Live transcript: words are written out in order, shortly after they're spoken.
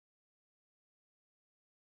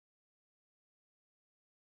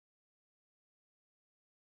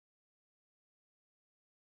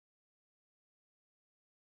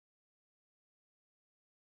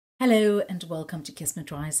Hello and welcome to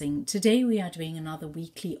Kismet Rising. Today we are doing another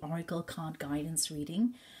weekly Oracle card guidance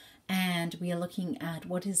reading, and we are looking at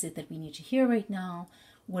what is it that we need to hear right now,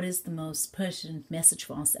 what is the most pertinent message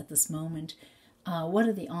for us at this moment, what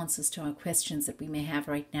are the answers to our questions that we may have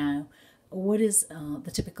right now, what is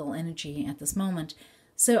the typical energy at this moment.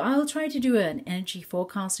 So I'll try to do an energy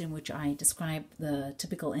forecast in which I describe the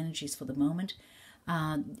typical energies for the moment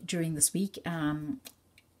during this week.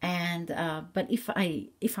 But if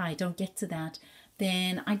I don't get to that,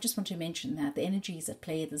 then I just want to mention that the energies at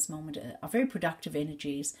play at this moment are very productive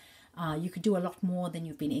energies. You could do a lot more than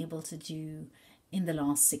you've been able to do in the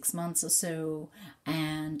last 6 months or so,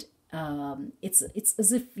 and it's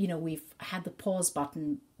as if we've had the pause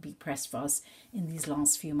button be pressed for us in these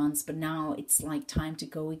last few months, but now it's like time to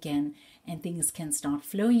go again, and things can start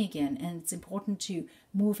flowing again. And it's important to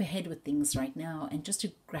move ahead with things right now, and just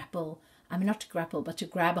to not to grapple, but to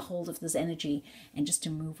grab a hold of this energy and just to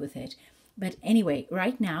move with it. But anyway,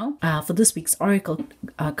 right now, for this week's Oracle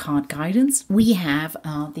card guidance, we have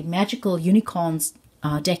the Magical Unicorns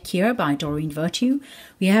deck here by Doreen Virtue.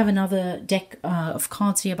 We have another deck of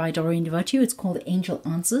cards here by Doreen Virtue. It's called Angel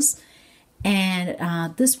Answers.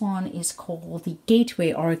 And this one is called the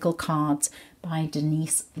Gateway Oracle Cards by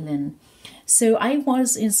Denise Lynn. So I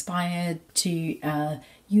was inspired to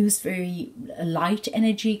use very light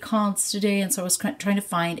energy cards today, and so I was trying to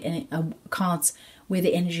find cards where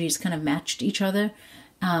the energies kind of matched each other,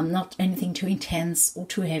 not anything too intense or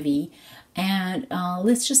too heavy, and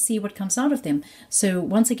let's just see what comes out of them. So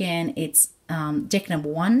once again, it's deck number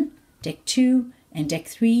 1, deck 2, and deck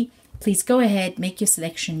 3. Please go ahead, make your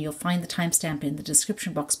selection. You'll find the timestamp in the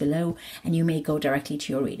description box below, and you may go directly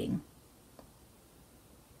to your reading.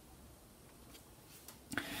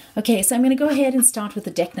 Okay, so I'm going to go ahead and start with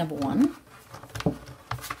the deck number 1.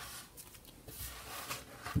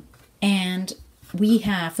 And we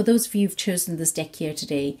have, for those of you who've chosen this deck here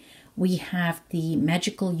today, we have the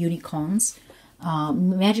Magical Unicorns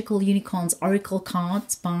Oracle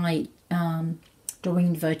Cards by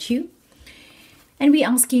Doreen Virtue. And we're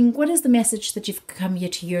asking, what is the message that you've come here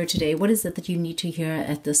to hear today? What is it that you need to hear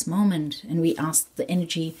at this moment? And we ask the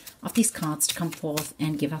energy of these cards to come forth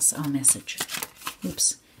and give us our message.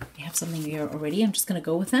 Oops. We have something here already. I'm just going to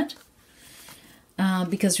go with that.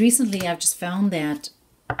 Because recently I've just found that,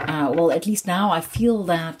 well, at least now I feel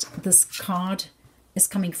that this card is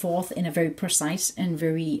coming forth in a very precise and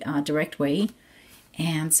very direct way.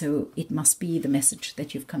 And so it must be the message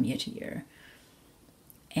that you've come here to hear.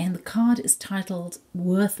 And the card is titled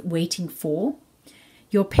Worth Waiting For.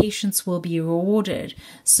 Your patience will be rewarded.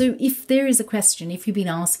 So if there is a question, if you've been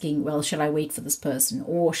asking, well, shall I wait for this person?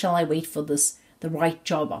 Or shall I wait for the right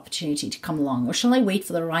job opportunity to come along? Or shall I wait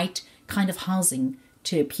for the right kind of housing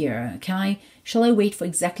to appear? Shall I wait for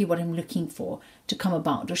exactly what I'm looking for to come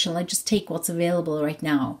about? Or shall I just take what's available right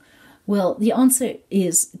now? Well, the answer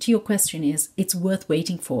to your question is, it's worth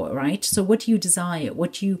waiting for, right? So what do you desire?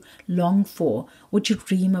 What do you long for? What you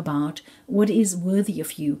dream about? What is worthy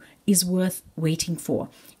of you is worth waiting for.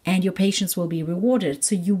 And your patience will be rewarded.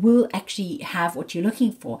 So you will actually have what you're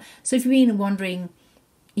looking for. So if you've been wondering,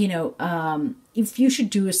 if you should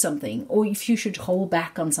do something, or if you should hold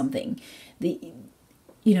back on something,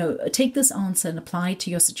 take this answer and apply it to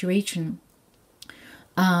your situation,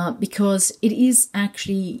 because it is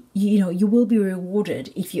actually, you will be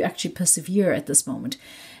rewarded if you actually persevere at this moment.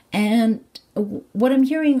 And what I'm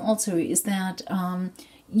hearing also is that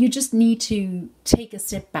you just need to take a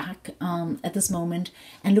step back at this moment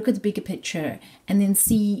and look at the bigger picture, and then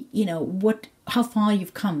see, how far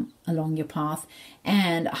you've come along your path,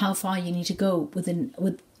 and how far you need to go with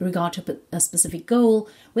regard to a specific goal,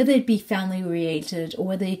 whether it be family related, or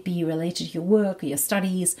whether it be related to your work or your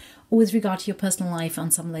studies, or with regard to your personal life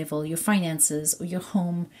on some level, your finances or your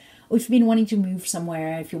home, or if you've been wanting to move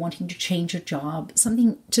somewhere, if you're wanting to change your job,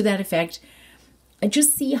 something to that effect.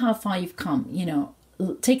 Just see how far you've come,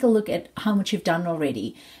 take a look at how much you've done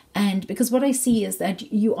already. And because what I see is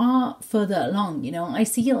that you are further along, I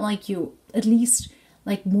see it like you at least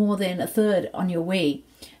like more than a third on your way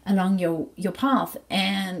along your path.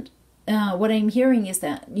 And what I'm hearing is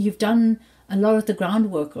that you've done a lot of the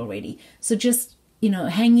groundwork already. So just,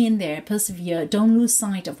 hang in there, persevere, don't lose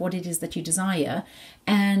sight of what it is that you desire,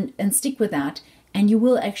 and stick with that. And you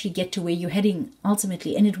will actually get to where you're heading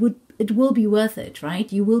ultimately. And it will be worth it,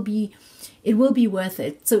 right? It will be worth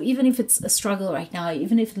it. So even if it's a struggle right now,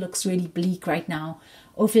 even if it looks really bleak right now,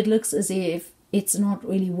 or if it looks as if it's not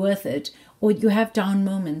really worth it, or you have down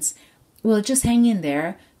moments, well, just hang in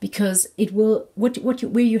there, because it will,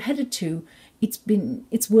 where you're headed to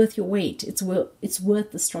it's worth your wait. It's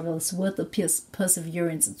worth the struggle. It's worth the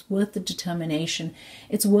perseverance. It's worth the determination.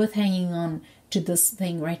 It's worth hanging on to this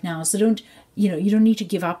thing right now. So you don't need to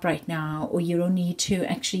give up right now, or you don't need to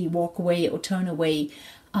actually walk away or turn away.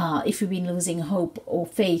 If you've been losing hope or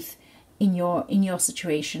faith in your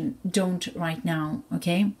situation, don't right now.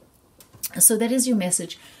 Okay. So that is your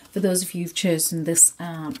message for those of you who've chosen this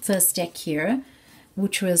first deck here,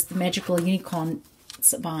 which was the Magical Unicorn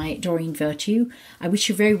by Doreen Virtue. I wish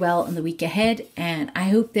you very well in the week ahead, and I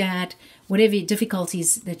hope that whatever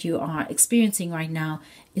difficulties that you are experiencing right now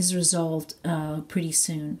is resolved pretty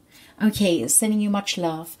soon. Okay, sending you much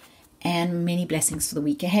love and many blessings for the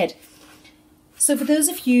week ahead. So for those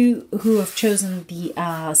of you who have chosen the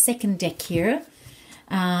second deck here,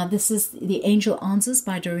 this is the Angel Answers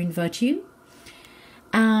by Doreen Virtue.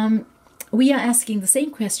 We are asking the same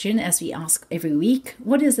question as we ask every week.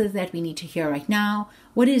 What is it that we need to hear right now?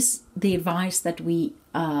 What is the advice that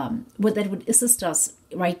what that would assist us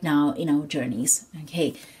right now in our journeys?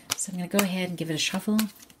 Okay, so I'm going to go ahead and give it a shuffle.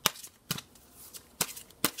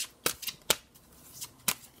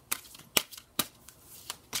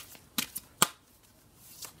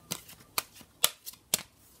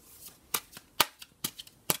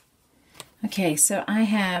 Okay, so I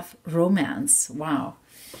have romance. Wow.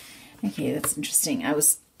 Okay, that's interesting.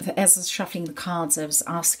 As I was shuffling the cards, I was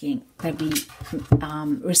asking that we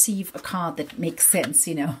receive a card that makes sense,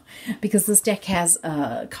 because this deck has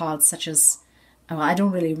cards such as, I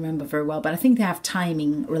don't really remember very well, but I think they have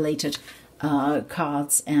timing related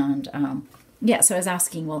cards. And so I was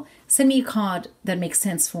asking, well, send me a card that makes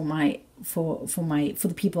sense for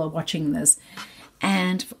the people who are watching this,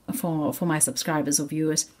 and for my subscribers or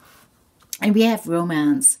viewers. And we have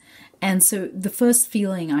romance. And so the first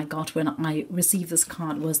feeling I got when I received this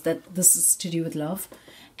card was that this is to do with love.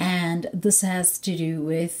 And this has to do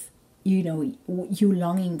with, you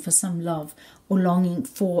longing for some love, or longing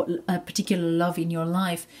for a particular love in your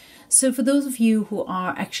life. So for those of you who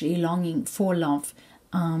are actually longing for love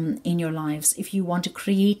in your lives, if you want to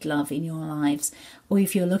create love in your lives, or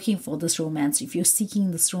if you're looking for this romance, if you're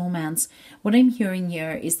seeking this romance, what I'm hearing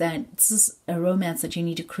here is that this is a romance that you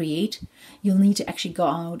need to create. You'll need to actually go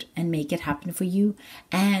out and make it happen for you.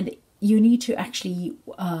 And you need to actually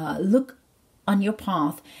look on your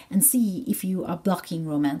path and see if you are blocking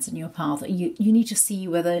romance in your path. You need to see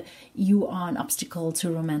whether you are an obstacle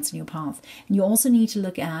to romance in your path. And you also need to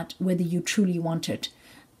look at whether you truly want it.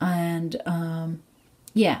 And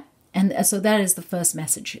so that is the first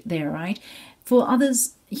message there, right? For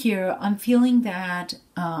others here, I'm feeling that,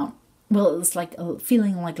 it's like a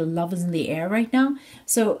feeling like love is in the air right now.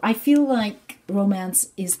 So I feel like romance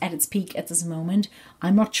is at its peak at this moment.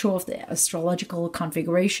 I'm not sure of the astrological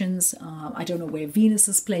configurations. I don't know where Venus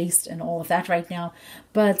is placed and all of that right now.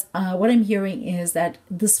 But what I'm hearing is that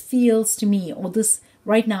this feels to me, or this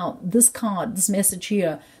right now, this card, this message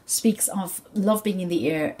here speaks of love being in the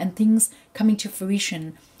air and things coming to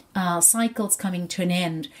fruition, cycles coming to an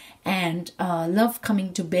end, and love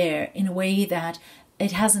coming to bear in a way that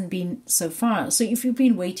it hasn't been so far. So if you've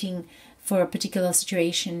been waiting for a particular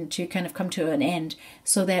situation to kind of come to an end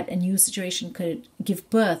so that a new situation could give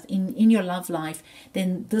birth in your love life,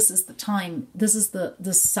 then this is the time, this is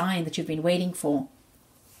the sign that you've been waiting for.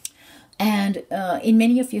 And in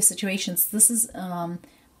many of your situations, this is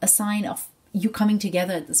a sign of you coming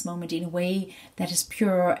together at this moment in a way that is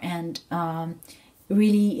pure and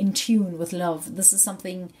really in tune with love. This is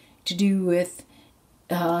something to do with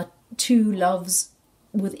two loves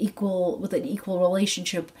with an equal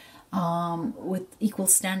relationship, with equal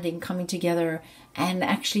standing, coming together and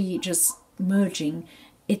actually just merging.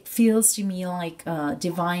 It feels to me like a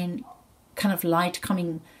divine kind of light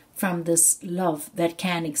coming from this love that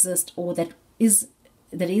can exist, or that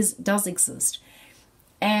does exist.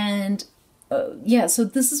 And so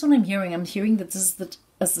this is what I'm hearing. I'm hearing that this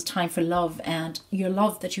is the time for love, and your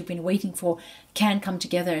love that you've been waiting for can come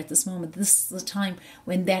together at this moment. This is the time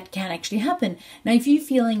when that can actually happen. Now, if you're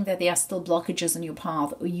feeling that there are still blockages in your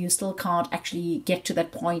path, or you still can't actually get to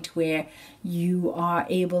that point where you are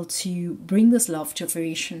able to bring this love to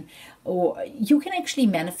fruition, or you can actually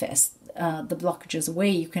manifest the blockages away,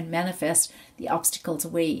 you can manifest the obstacles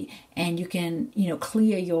away, and you can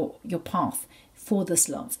clear your path for this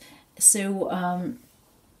love. So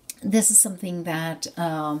this is something that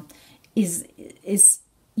is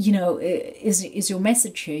your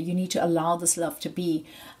message here. You need to allow this love to be.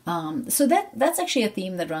 So that's actually a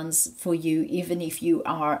theme that runs for you, even if you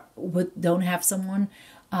don't have someone,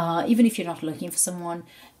 even if you're not looking for someone.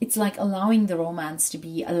 It's like allowing the romance to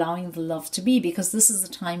be, allowing the love to be, because this is a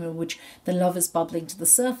time in which the love is bubbling to the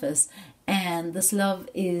surface. and this love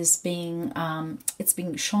is being it's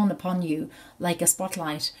being shone upon you like a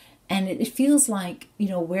spotlight. And it feels like,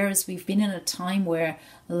 whereas we've been in a time where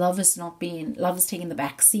love has taken the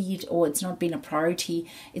back seat, or it's not been a priority,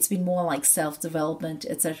 it's been more like self-development,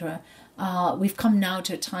 etc. We've come now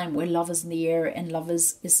to a time where love is in the air, and love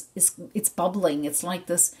is it's bubbling. It's like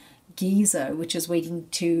this geyser which is waiting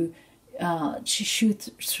to shoot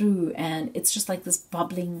through, and it's just like this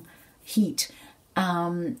bubbling heat.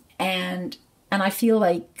 And I feel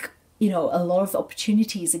like, a lot of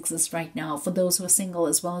opportunities exist right now for those who are single,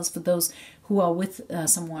 as well as for those who are with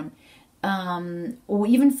someone, or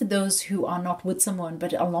even for those who are not with someone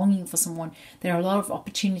but are longing for someone. There are a lot of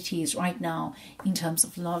opportunities right now in terms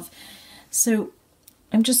of love. So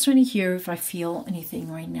I'm just trying to hear if I feel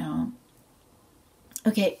anything right now.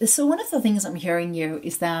 Okay, so one of the things I'm hearing here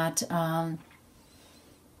is that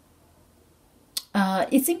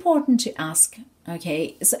it's important to ask.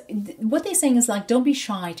 Okay, so what they're saying is like, don't be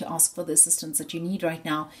shy to ask for the assistance that you need right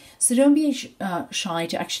now. So don't be shy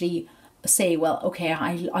to actually say, well, okay,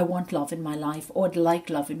 I want love in my life, or I'd like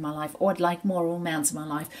love in my life, or I'd like more romance in my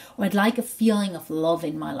life, or I'd like a feeling of love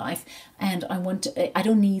in my life, and I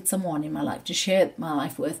don't need someone in my life to share my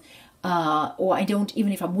life with. Or I don't,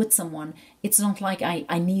 even if I'm with someone, it's not like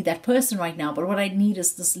I need that person right now, but what I need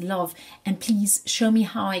is this love, and please show me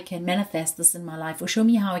how I can manifest this in my life, or show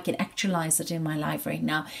me how I can actualize it in my life right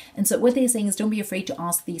now. And so what they're saying is, don't be afraid to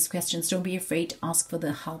ask these questions. Don't be afraid to ask for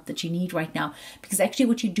the help that you need right now, because actually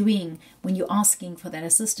what you're doing when you're asking for that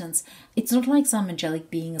assistance, it's not like some angelic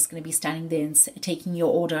being is going to be standing there and taking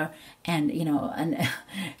your order and and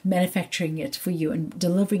manufacturing it for you and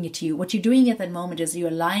delivering it to you. What you're doing at that moment is you're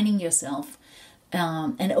aligning yourself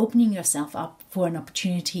and opening yourself up for an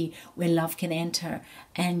opportunity where love can enter,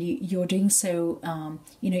 and you're doing so.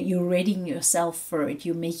 You're readying yourself for it.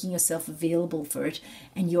 You're making yourself available for it,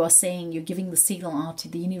 and you are saying, you're giving the signal out to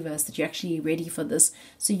the universe that you're actually ready for this,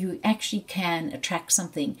 so you actually can attract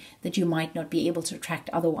something that you might not be able to attract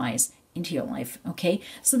otherwise into your life. Okay,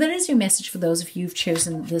 so that is your message for those of you who've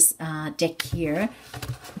chosen this deck here,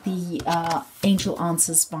 the Angel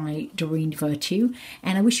Answers by Doreen Virtue.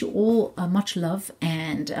 And I wish you all much love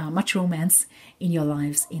and much romance in your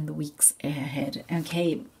lives in the weeks ahead.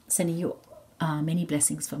 Okay, sending you many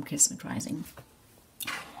blessings from Kismet Rising.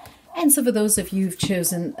 And so for those of you who've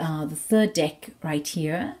chosen the third deck right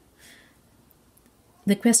here,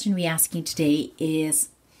 the question we're asking today is,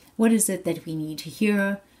 what is it that we need to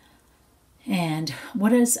hear? And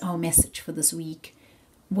what is our message for this week?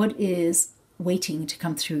 What is waiting to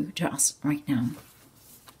come through to us right now?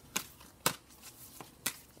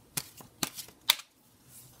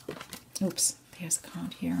 Oops, there's a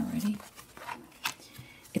card here already.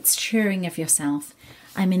 It's sharing of yourself.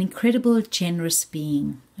 I'm an incredible, generous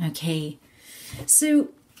being. Okay, so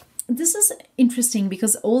this is interesting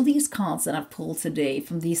because all these cards that I've pulled today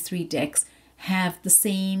from these three decks have the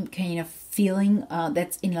same kind of feeling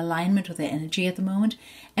that's in alignment with their energy at the moment.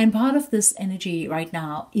 And part of this energy right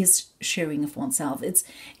now is sharing of oneself.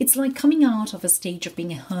 It's like coming out of a stage of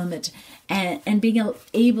being a hermit and being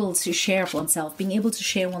able to share oneself, being able to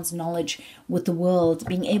share one's knowledge with the world,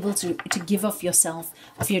 being able to give of yourself,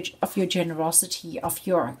 of your generosity, of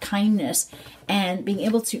your kindness, and being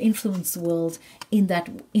able to influence the world in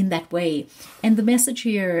that way. And the message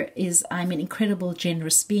here is, I'm an incredible,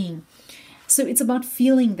 generous being. So it's about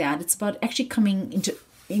feeling that. It's about actually coming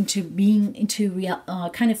into being into real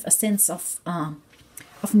kind of a sense of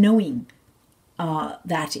knowing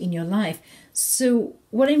that in your life. So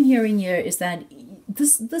what I'm hearing here is that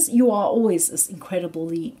this you are always this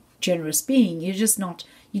incredibly generous being. You're just not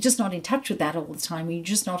in touch with that all the time. You're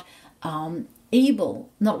just not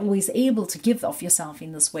always able to give of yourself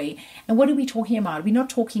in this way. And what are we talking about? We're not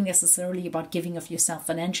talking necessarily about giving of yourself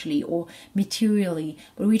financially or materially,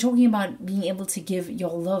 but we're talking about being able to give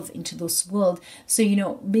your love into this world. So,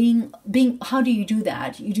 being, how do you do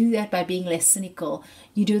that? You do that by being less cynical.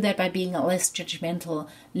 You do that by being less judgmental,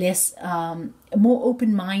 less, more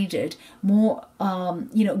open-minded, more,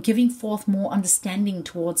 giving forth more understanding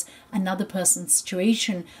towards another person's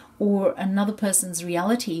situation or another person's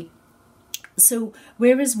reality. So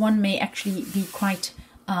whereas one may actually be quite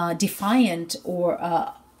defiant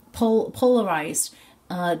or polarized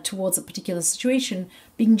towards a particular situation,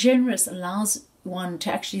 being generous allows one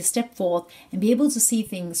to actually step forth and be able to see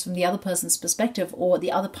things from the other person's perspective or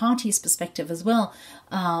the other party's perspective as well,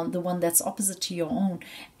 the one that's opposite to your own.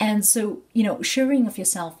 And so, sharing of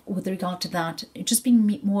yourself with regard to that, just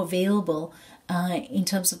being more available in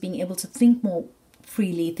terms of being able to think more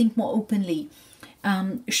freely, think more openly,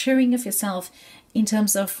 sharing of yourself in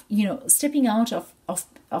terms of, stepping out of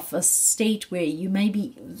of a state where you may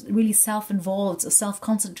be really self-involved or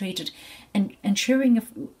self-concentrated, and sharing of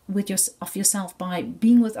yourself by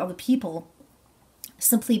being with other people,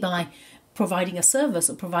 simply by providing a service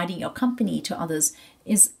or providing your company to others,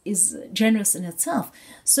 is generous in itself.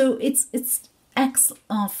 So it's acts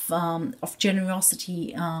of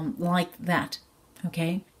generosity like that.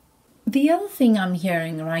 Okay. The other thing I'm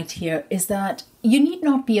hearing right here is that you need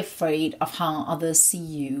not be afraid of how others see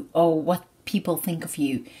you or what people think of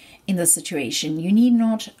you in the situation. You need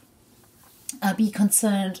not be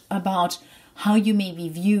concerned about how you may be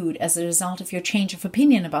viewed as a result of your change of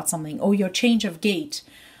opinion about something, or your change of gait,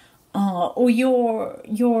 or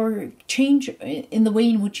your change in the way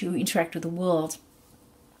in which you interact with the world.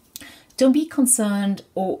 Don't be concerned,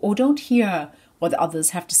 or don't hear what others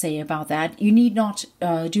have to say about that. You need not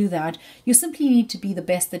do that. You simply need to be the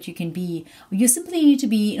best that you can be. You simply need to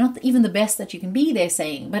be not even the best that you can be, they're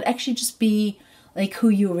saying, but actually just be like who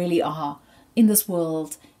you really are in this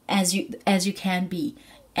world, as you can be.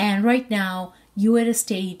 And right now, you're at a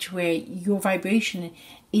stage where your vibration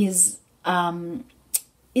is of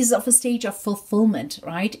a stage of fulfillment,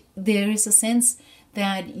 right? There is a sense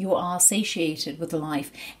that you are satiated with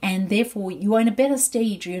life, and therefore you are in a better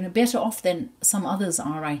stage, you're in a better off than some others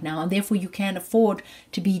are right now, and therefore you can afford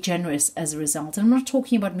to be generous as a result. And I'm not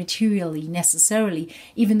talking about materially necessarily,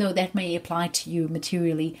 even though that may apply to you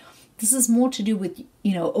materially. This is more to do with,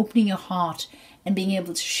 opening your heart and being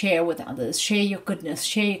able to share with others, share your goodness,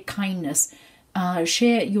 share your kindness,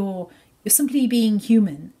 share your simply being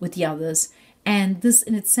human with the others. And this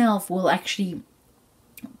in itself will actually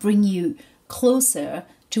bring you closer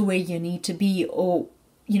to where you need to be, or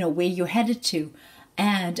where you're headed to.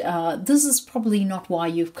 And this is probably not why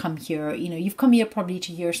you've come here. You've come here probably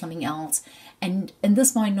to hear something else, and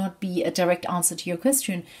this might not be a direct answer to your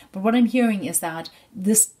question, but what I'm hearing is that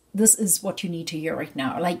this is what you need to hear right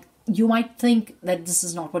now. Like, you might think that this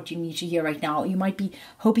is not what you need to hear right now. You might be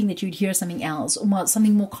hoping that you'd hear something else, or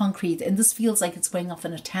something more concrete, and this feels like it's going off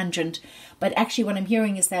on a tangent. But actually what I'm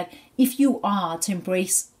hearing is that if you are to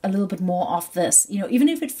embrace a little bit more of this, even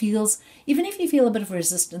if you feel a bit of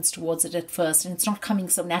resistance towards it at first, and it's not coming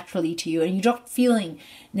so naturally to you, and you're not feeling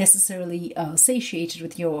necessarily satiated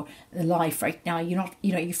with your life right now,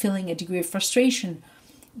 you're feeling a degree of frustration,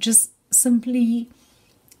 just simply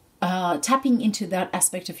tapping into that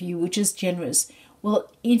aspect of you, which is generous, will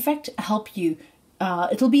in fact help you.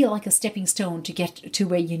 It'll be like a stepping stone to get to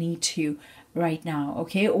where you need to right now,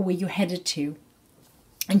 okay, or where you're headed to,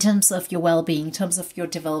 in terms of your well-being, in terms of your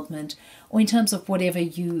development, or in terms of whatever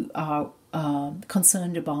you are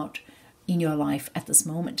concerned about in your life at this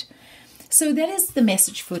moment. So that is the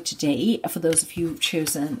message for today, for those of you who've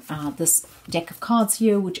chosen this deck of cards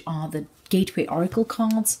here, which are the Gateway Oracle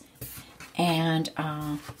cards. And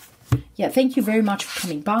thank you very much for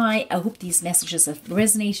coming by. I hope these messages have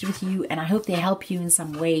resonated with you, and I hope they help you in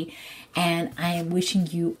some way. And I am wishing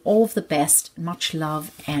you all of the best, much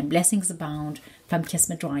love, and blessings abound from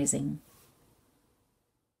Kismet Rising.